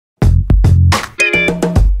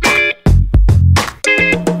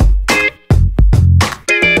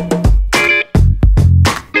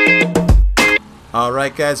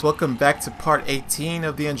Alright guys, welcome back to part 18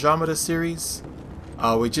 of the Andromeda series.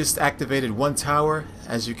 We just activated one tower,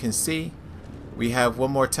 as you can see. We have one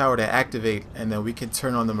more tower to activate and then we can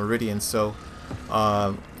turn on the Meridian, so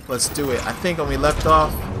let's do it. I think when we left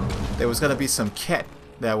off, there was going to be some cat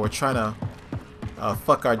that were trying to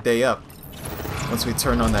fuck our day up once we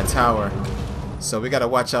turn on that tower. So we got to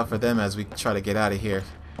watch out for them as we try to get out of here.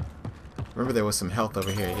 Remember there was some health over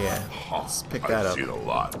here, yeah. Let's pick that up. I've seen a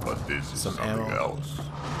lot, but this is Some something ammo. else.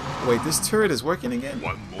 Wait, this turret is working again?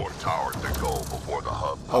 One more tower to go before the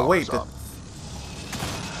hub Oh wait, powers up.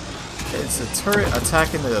 it's a turret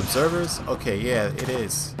attacking the observers? Okay, yeah, it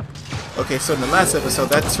is. Okay, so in the last episode,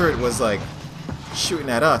 that turret was like shooting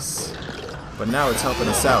at us, but now it's helping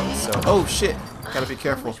us out. So, oh shit, gotta be I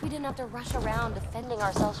careful. wish we didn't have to rush around defending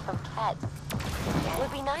ourselves from Ket. It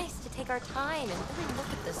would be nice to take our time and really look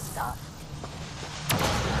at this stuff.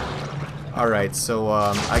 Alright, so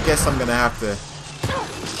I guess I'm gonna have to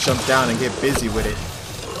jump down and get busy with it.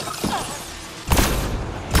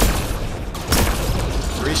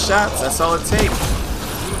 3 shots, that's all it takes.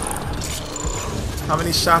 How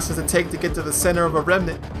many shots does it take to get to the center of a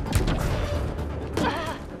remnant?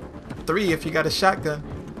 3 if you got a shotgun.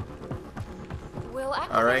 Will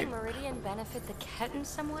Alright. activating Meridian benefit the Ket in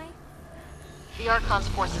some way? The Archon's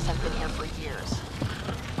forces have been here for years.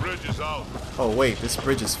 Bridge is out. Oh wait, this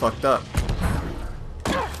bridge is fucked up.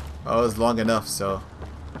 Oh, it was long enough, so...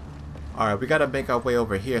 Alright, we gotta make our way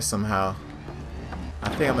over here somehow. I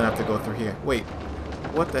think I'm gonna have to go through here. Wait,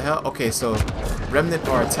 what the hell? Okay, so Remnant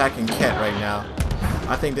are attacking Ket right now.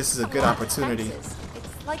 I think this is a good opportunity It's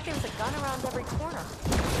like there's a gun around every corner.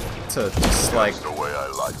 to just like That's the way I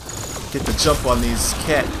like it. get the jump on these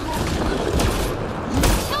Ket.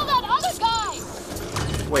 Kill that other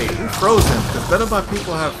guy! Wait, who froze him? Because none of my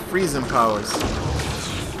people have freezing powers.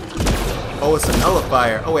 Oh, it's a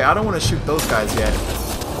nullifier. Oh wait, I don't want to shoot those guys yet.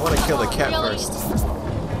 I want to kill the Ket first.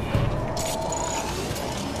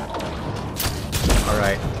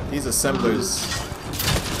 Alright, these assemblers.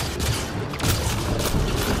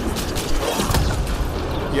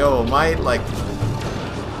 Yo, my like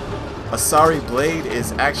Asari blade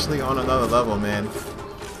is actually on another level, man.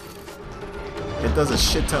 It does a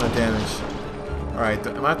shit ton of damage. Alright,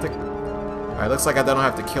 am I have to... Alright, looks like I don't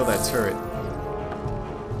have to kill that turret.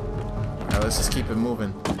 Alright, let's just keep it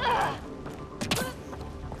moving.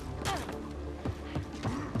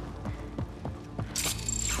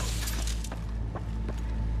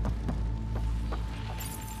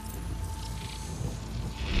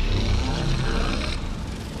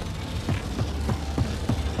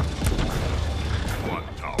 One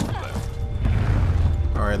tower left.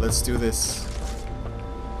 Alright, let's do this.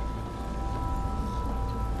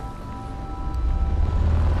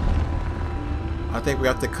 I think we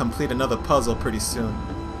have to complete another puzzle pretty soon.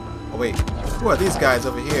 Oh wait, who are these guys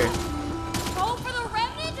over here? Go for the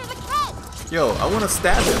Remnant or the Ket? Yo, I want to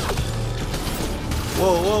stab him.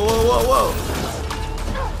 Whoa, whoa, whoa, whoa, whoa.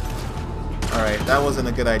 Alright, that wasn't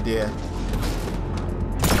a good idea.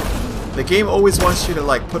 The game always wants you to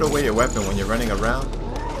like put away your weapon when you're running around.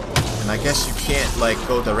 And I guess you can't like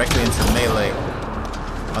go directly into melee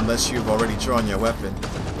unless you've already drawn your weapon.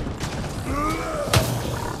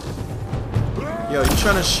 Yo, you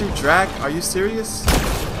trying to shoot Drac? Are you serious?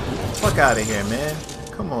 Fuck out of here, man.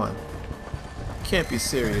 Come on. Can't be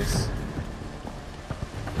serious.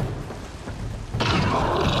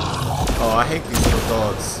 Oh, I hate these little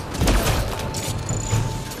dogs.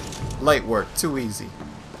 Light work, too easy.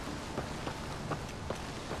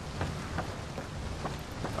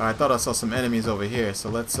 I thought I saw some enemies over here, so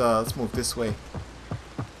let's move this way.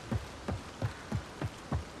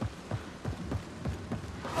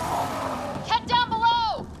 Ket down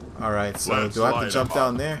below! Alright, so Let's do I have to light jump him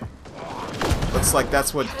down there? Looks like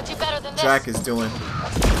that's what Gotta do better than this. Drac is doing.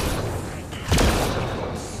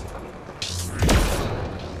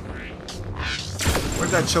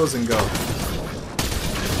 Where'd that Chosen go?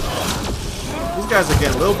 These guys are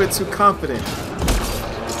getting a little bit too confident.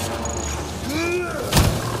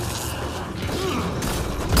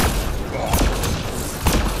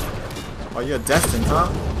 Oh, you're destined, huh?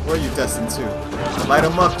 Where are you destined to? Light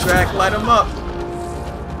him up, Drac, light him up!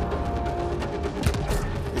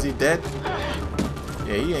 Is he dead?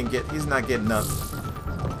 Yeah, he's not getting up.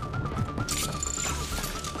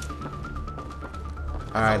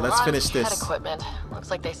 Alright, let's finish Ket this. equipment. Looks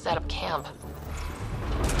like they set up camp.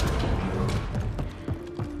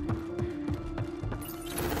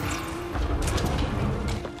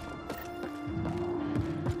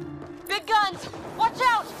 Big guns! Watch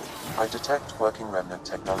out! I detect working remnant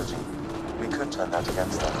technology. We could turn that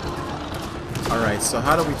against them. Alright, so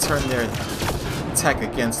how do we turn their tech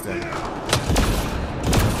against them?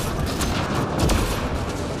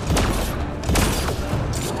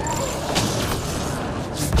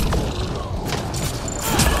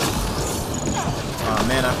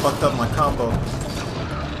 fucked up my combo.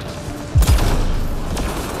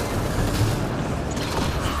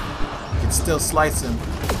 I can still slice him.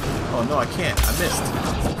 Oh no, I can't. I missed.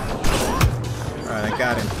 Alright, I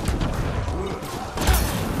got him.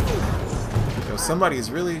 Yo, somebody is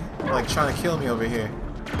really like trying to kill me over here.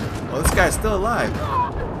 Well, this guy's still alive.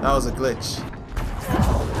 That was a glitch.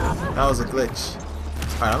 That was a glitch.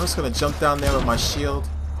 Alright, I'm just gonna jump down there with my shield.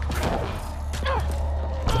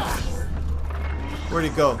 Where'd he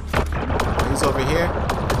go? He's over here?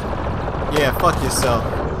 Yeah, fuck yourself.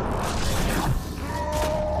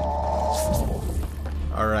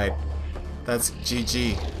 Alright. That's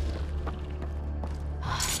GG.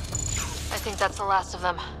 I think that's the last of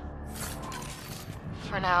them.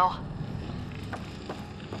 For now.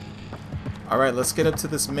 Alright, let's get up to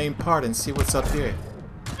this main part and see what's up here.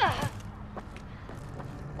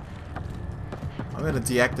 I'm gonna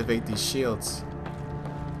deactivate these shields.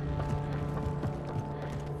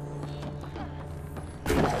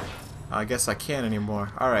 I guess I can't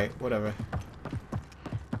anymore. Alright, whatever.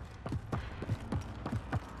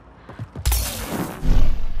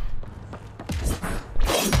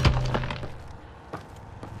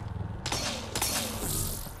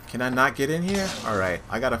 Can I not get in here? Alright,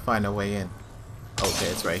 I gotta find a way in. Okay,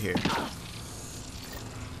 it's right here.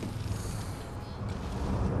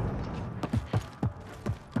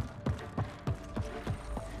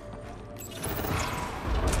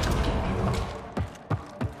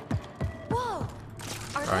 Whoa!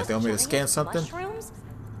 Alright, they want me to scan something? Mushrooms?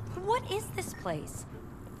 What is this place?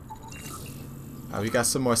 We got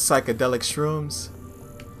some more psychedelic shrooms.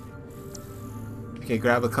 You can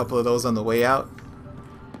grab a couple of those on the way out.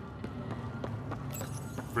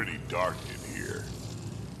 Pretty dark in here.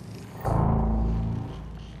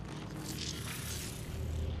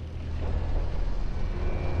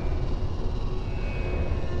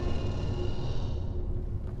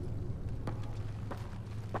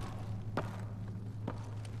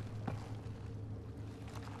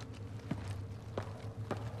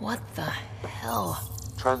 What the hell?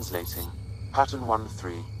 Translating. Pattern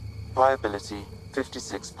 1-3. Viability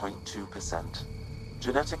 56.2%.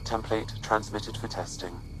 Genetic template transmitted for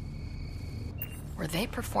testing. Were they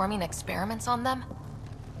performing experiments on them?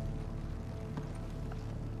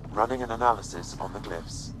 Running an analysis on the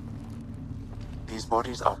glyphs. These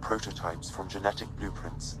bodies are prototypes from genetic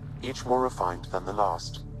blueprints, each more refined than the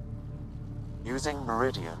last. Using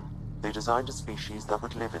Meridian, they designed a species that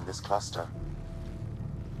would live in this cluster.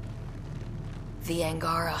 The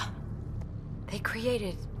Angara. They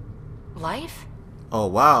created life? Oh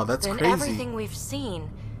wow, that's Then crazy. everything we've seen,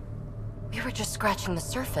 we were just scratching the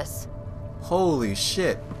surface. Holy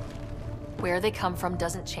shit. Where they come from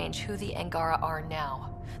doesn't change who the Angara are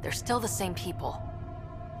now. They're still the same people.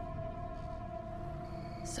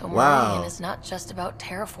 So Wow. Meridian is not just about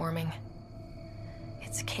terraforming.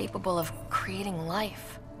 It's capable of creating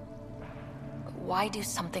life. But why do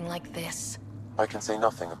something like this? I can say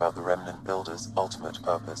nothing about the Remnant Builders' ultimate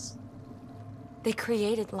purpose. They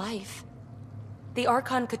created life. The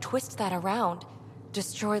Archon could twist that around,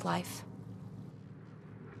 destroy life.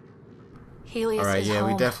 Helios Alright, is yeah, we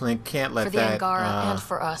home definitely can't let for the that Angara and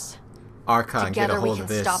for us. Archon get a Together we hold can of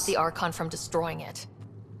this. stop the Archon from destroying it.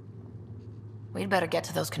 We'd better get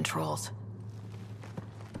to those controls.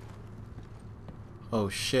 Oh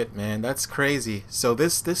shit, man, that's crazy. So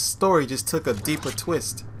this story just took a deeper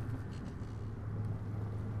twist.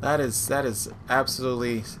 That is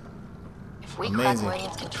absolutely If we amazing. crack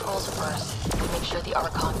Meridian's controls first, we make sure the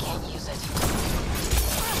Archon can't use it.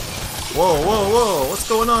 Whoa, whoa, whoa! What's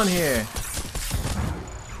going on here?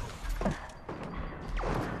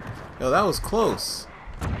 Yo, that was close.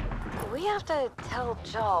 We have to tell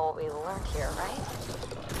Jaw what we learned here, right?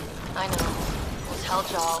 I know. We'll tell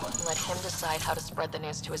Jaw and let him decide how to spread the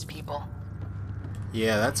news to his people.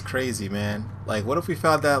 Yeah, that's crazy, man. Like, what if we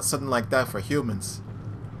found out something like that for humans?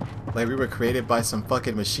 Like we were created by some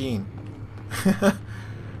fucking machine.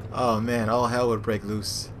 Oh man, all hell would break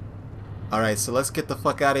loose. Alright, so let's get the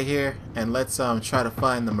fuck out of here and let's try to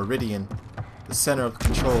find the Meridian, the center of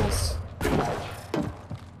controls. The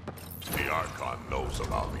Archon knows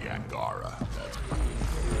about the Angara. That's good.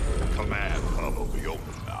 Command hub will be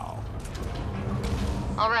open now.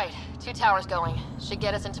 Alright, 2 towers going. Should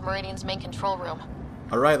get us into Meridian's main control room.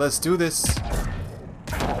 Alright, let's do this.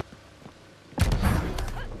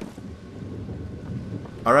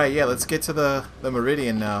 Alright, yeah, let's get to the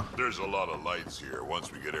Meridian now. There's a lot of lights here.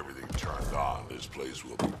 Once we get everything turned on, this place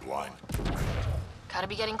will be blind. Gotta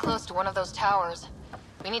be getting close to one of those towers.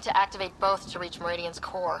 We need to activate both to reach Meridian's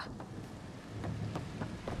core.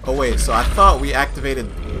 Oh wait, so I thought we activated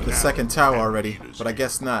the second tower already, but I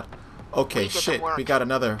guess not. Okay, We did the shit. work. We got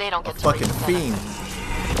another They don't a get to reap fucking the fiend.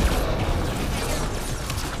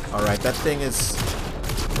 Alright, that thing is...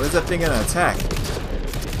 What is that thing gonna attack?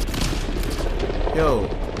 Yo,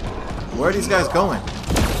 where are these guys going?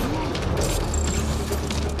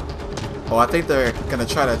 Oh, I think they're gonna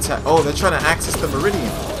try to attack. Oh, they're trying to access the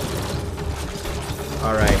Meridian.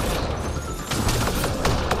 Alright.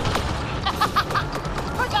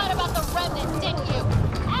 Forgot about the remnant, didn't you?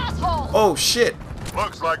 Asshole! Oh, shit.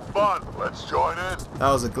 Looks like fun. Let's join in.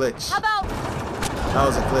 That was a glitch. How about... That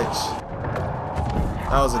was a glitch.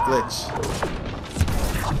 That was a glitch.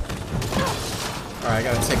 Alright, I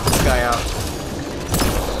gotta take this guy out.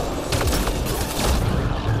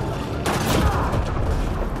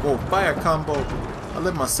 Whoa, fire combo. I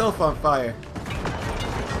lit myself on fire.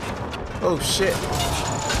 Oh shit.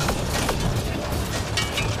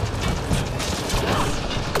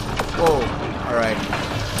 Whoa. Alright.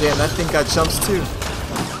 Damn, that thing got jumps too.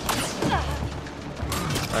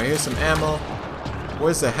 Alright, here's some ammo.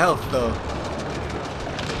 Where's the health though?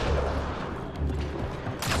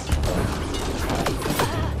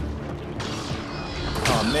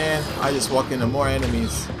 Oh man, I just walked into more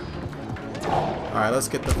enemies. Alright, let's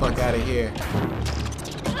get the fuck out of here.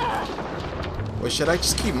 Wait, should I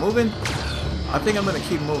just keep moving? I think I'm gonna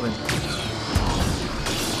keep moving.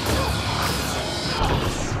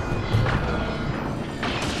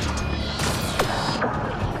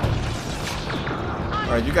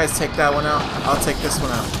 Alright, you guys take that one out. I'll take this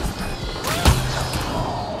one out.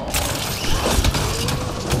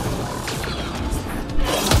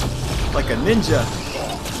 Like a ninja.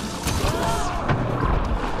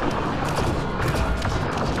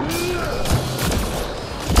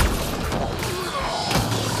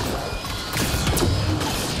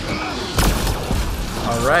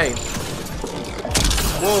 Alright.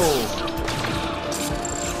 Whoa.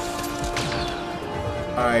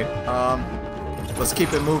 Alright, let's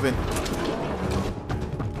keep it moving.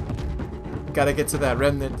 Gotta get to that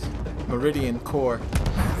remnant Meridian core.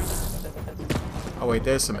 Oh wait,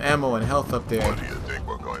 there's some ammo and health up there. What do you think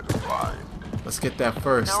we're going to find? Let's get that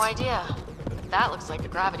first. No idea. That looks like the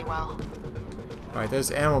gravity well. Alright,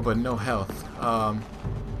 there's ammo but no health. Alright,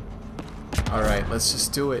 let's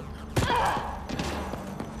just do it.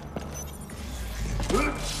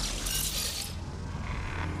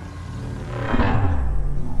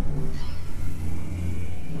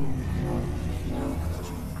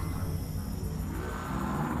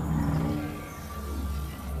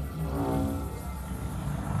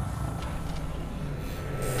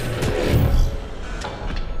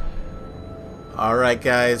 Alright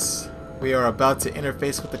guys, we are about to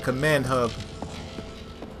interface with the command hub.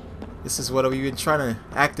 This is what we've been trying to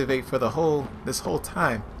activate for this whole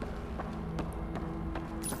time.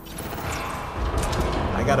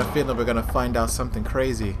 I got a feeling we're gonna find out something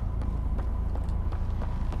crazy.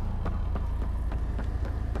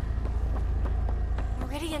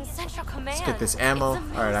 Meridian Central Command. Let's get this ammo.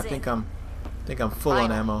 Alright, I think I'm full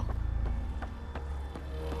on ammo.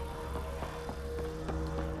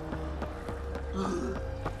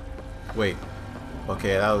 Wait.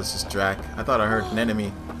 Okay, that was just Drac. I thought I heard an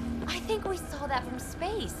enemy. I think we saw that from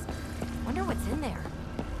space. Wonder what's in there.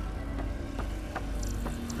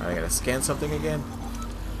 Alright, I gotta scan something again.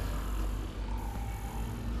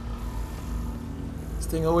 This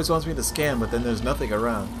thing always wants me to scan, but then there's nothing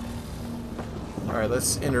around. Alright,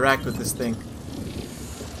 let's interact with this thing.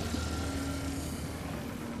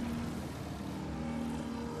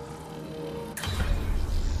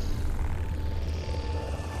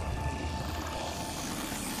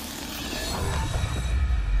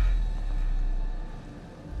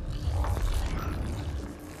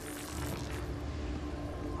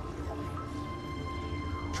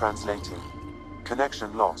 Translating.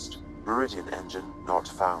 Connection lost. Meridian engine not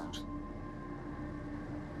found.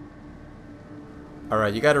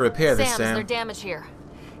 Alright, you gotta repair this, Sam, is Sam. there damage here?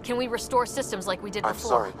 Can we restore systems like we did I'm before?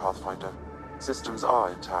 sorry, Pathfinder. Systems are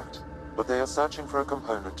intact, but they are searching for a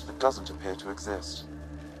component that doesn't appear to exist.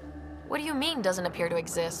 What do you mean doesn't appear to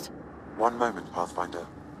exist? One moment, Pathfinder.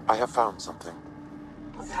 I have found something.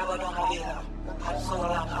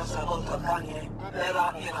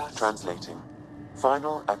 Translating.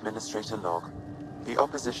 Final Administrator log. The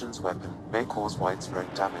opposition's weapon may cause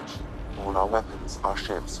widespread damage. All our weapons, our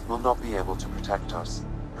ships, will not be able to protect us.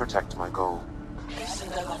 Protect my goal.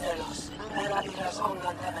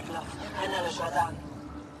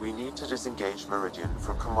 We need to disengage Meridian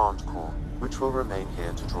from Command Core, which will remain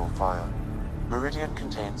here to draw fire. Meridian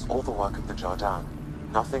contains all the work of the Jardan.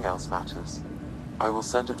 Nothing else matters. I will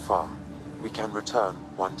send it far. We can return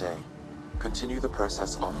one day. Continue the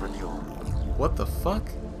process of renewal. What the fuck?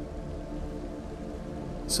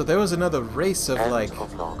 So there was another race of End like...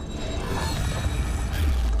 of log.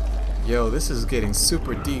 Yo, this is getting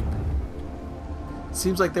super deep.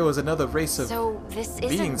 Seems like there was another race of So this isn't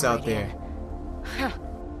beings out there. Huh.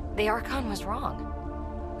 The Archon was wrong.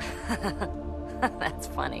 That's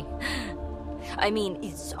funny. I mean,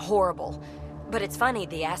 it's horrible. But it's funny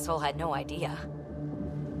the asshole had no idea.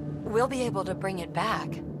 We'll be able to bring it back,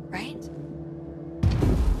 right?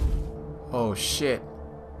 Oh shit.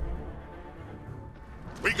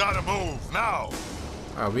 We gotta move now.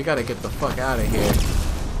 Alright, we gotta get the fuck out of here.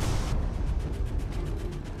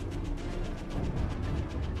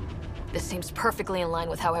 This seems perfectly in line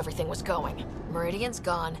with how everything was going. Meridian's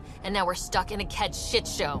gone, and now we're stuck in a Ked shit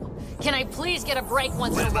show. Can I please get a break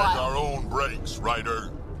once We in a make while? our own breaks,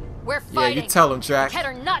 Ryder. We're Yeah, fighting. you tell him, Jack. Ked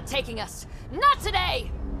are not taking us. Not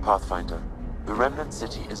today! Pathfinder, the Remnant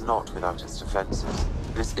City is not without its defenses.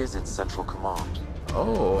 This is its central command.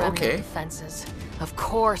 Oh, Remnant okay. defenses. Of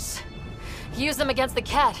course. Use them against the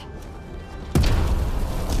Ked.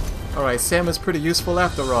 Alright, Sam is pretty useful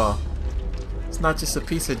after all. It's not just a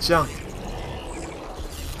piece of junk.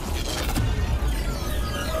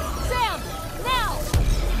 Sam! Now!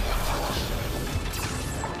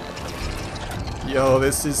 Yo,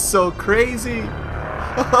 this is so crazy.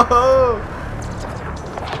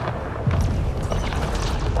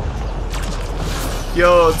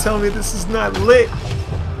 Yo, tell me this is not lit.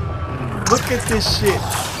 Look at this shit.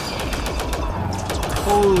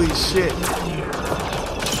 Holy shit.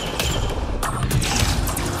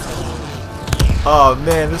 Oh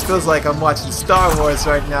man, this feels like I'm watching Star Wars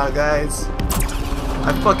right now, guys.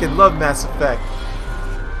 I fucking love Mass Effect.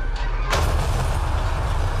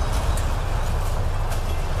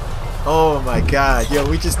 Oh my god, yo,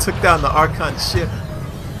 we just took down the Archon ship.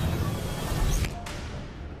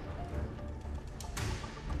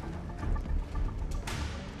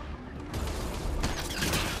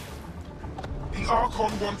 The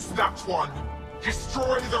Archon wants that one.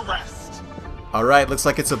 Destroy the rest. Alright, looks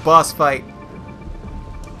like it's a boss fight.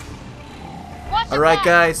 Watch your Alright back.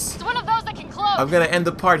 guys, It's one of those that can close. I'm gonna end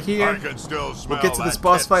the part I here. can still smell We'll get to this that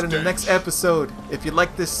boss pet fight in the stench. next episode. If you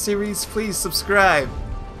like this series, please subscribe.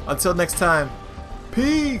 Until next time,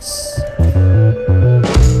 peace!